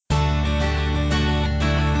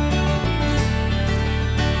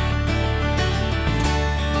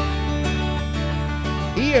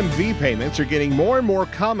EMV payments are getting more and more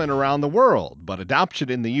common around the world, but adoption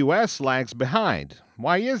in the U.S. lags behind.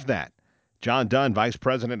 Why is that? John Dunn, Vice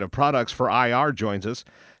President of Products for IR, joins us.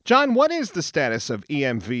 John, what is the status of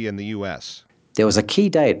EMV in the U.S.? There was a key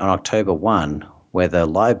date on October 1 where the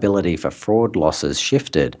liability for fraud losses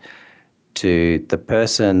shifted to the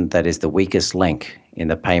person that is the weakest link in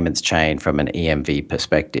the payments chain from an EMV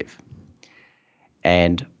perspective.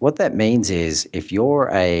 And what that means is if you're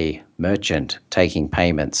a merchant taking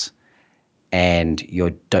payments and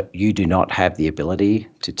you do not have the ability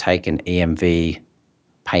to take an EMV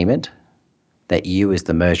payment, that you as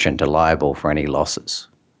the merchant are liable for any losses.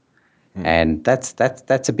 And that's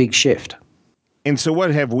a big shift. And so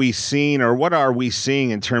what have we seen, or what are we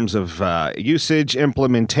seeing in terms of usage,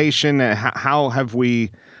 implementation? How have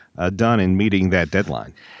we done in meeting that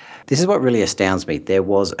deadline? This is what really astounds me. There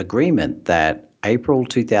was agreement that April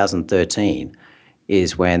 2013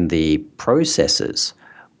 is when the processors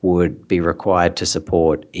would be required to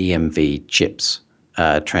support EMV chips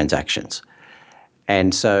transactions.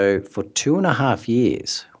 And so for 2.5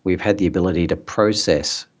 years, we've had the ability to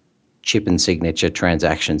process chip and signature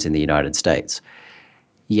transactions in the United States.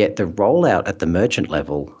 Yet the rollout at the merchant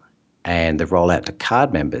level and the rollout to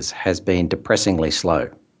card members has been depressingly slow.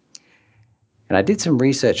 And I did some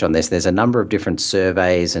research on this. There's a number of different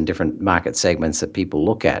surveys and different market segments that people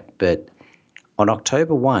look at. But on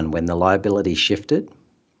October 1, when the liability shifted,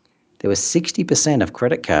 there was 60% of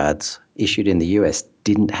credit cards issued in the US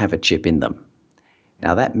didn't have a chip in them.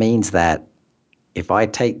 Now that means that if I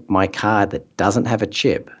take my card that doesn't have a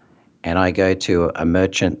chip and I go to a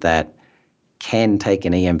merchant that can take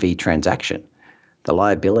an EMV transaction, the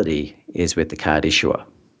liability is with the card issuer.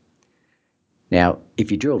 Now, if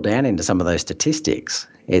you drill down into some of those statistics,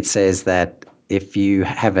 it says that if you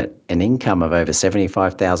have an income of over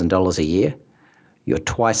 $75,000 a year, you're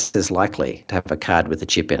twice as likely to have a card with a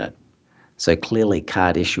chip in it. So clearly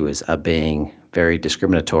card issuers are being very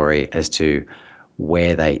discriminatory as to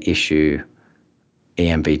where they issue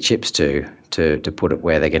EMV chips to put it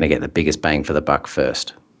where they're going to get the biggest bang for the buck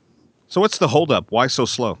first. So what's the holdup? Why so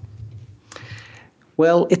slow?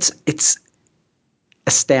 Well, it's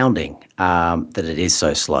astounding that it is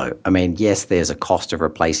so slow. I mean, yes, there's a cost of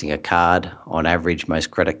replacing a card. On average,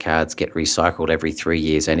 most credit cards get recycled every 3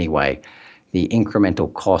 years anyway. The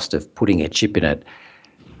incremental cost of putting a chip in it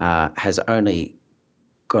has only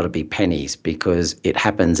got to be pennies because it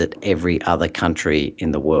happens at every other country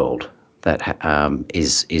in the world that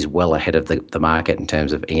is well ahead of the market in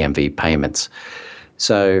terms of EMV payments.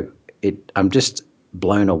 So I'm just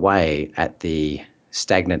blown away at the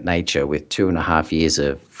stagnant nature with 2.5 years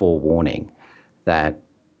of forewarning that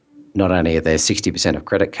not only are there 60% of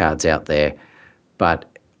credit cards out there, but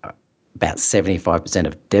about 75%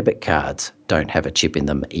 of debit cards don't have a chip in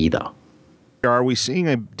them either. Are we seeing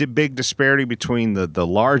a big disparity between the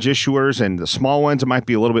large issuers and the small ones? It might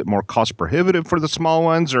be a little bit more cost prohibitive for the small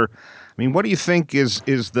ones, or I mean, what do you think is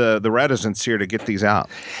the reticence here to get these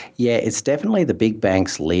out? Yeah, it's definitely the big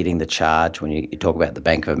banks leading the charge. When you talk about the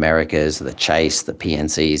Bank of Americas, the Chase, the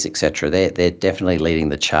PNCs, et cetera, they're definitely leading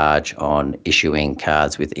the charge on issuing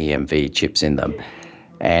cards with EMV chips in them.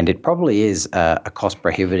 And it probably is a cost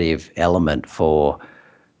prohibitive element for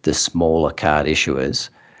the smaller card issuers.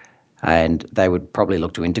 And they would probably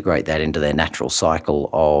look to integrate that into their natural cycle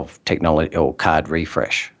of technology or card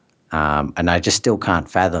refresh. And I just still can't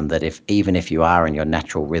fathom that even if you are in your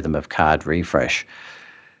natural rhythm of card refresh,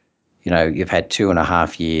 you've had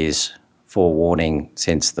 2.5 years forewarning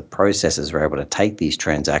since the processors were able to take these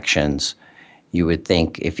transactions. You would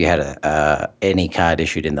think if you had any card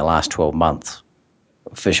issued in the last 12 months,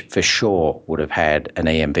 for sure would have had an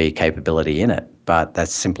EMV capability in it, but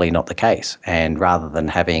that's simply not the case. And rather than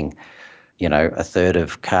having, a third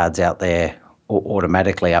of cards out there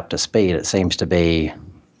automatically up to speed, it seems to be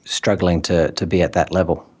struggling to be at that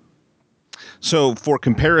level. So for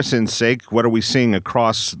comparison's sake, what are we seeing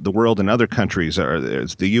across the world in other countries?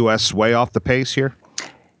 Is the U.S. way off the pace here?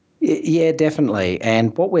 Yeah, definitely.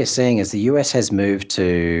 And what we're seeing is the US has moved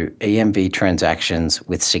to EMV transactions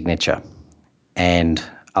with signature. And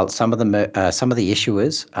some of the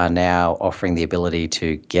issuers are now offering the ability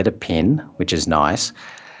to get a PIN, which is nice.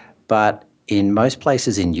 But in most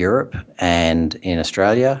places in Europe and in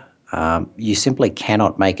Australia, you simply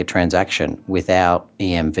cannot make a transaction without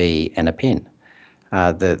EMV and a PIN.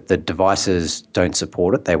 The devices don't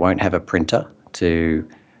support it. They won't have a printer to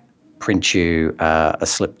print you a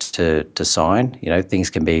slip to sign. Things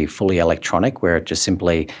can be fully electronic where it just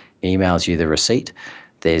simply emails you the receipt.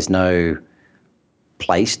 There's no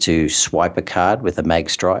place to swipe a card with a mag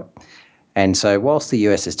stripe. And so whilst the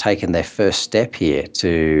US has taken their first step here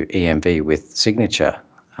to EMV with signature,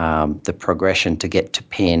 The progression to get to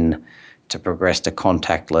PIN, to progress to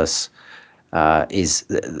contactless, is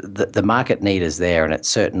the market need is there, and it's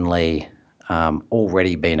certainly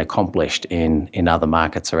already been accomplished in other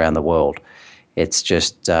markets around the world. It's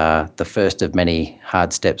just the first of many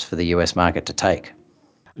hard steps for the US market to take.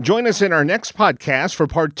 Join us in our next podcast for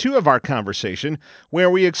part 2 of our conversation, where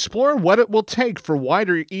we explore what it will take for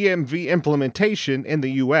wider EMV implementation in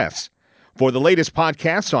the U.S. For the latest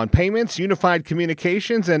podcasts on payments, unified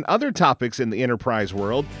communications, and other topics in the enterprise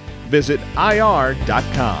world, visit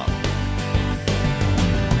ir.com.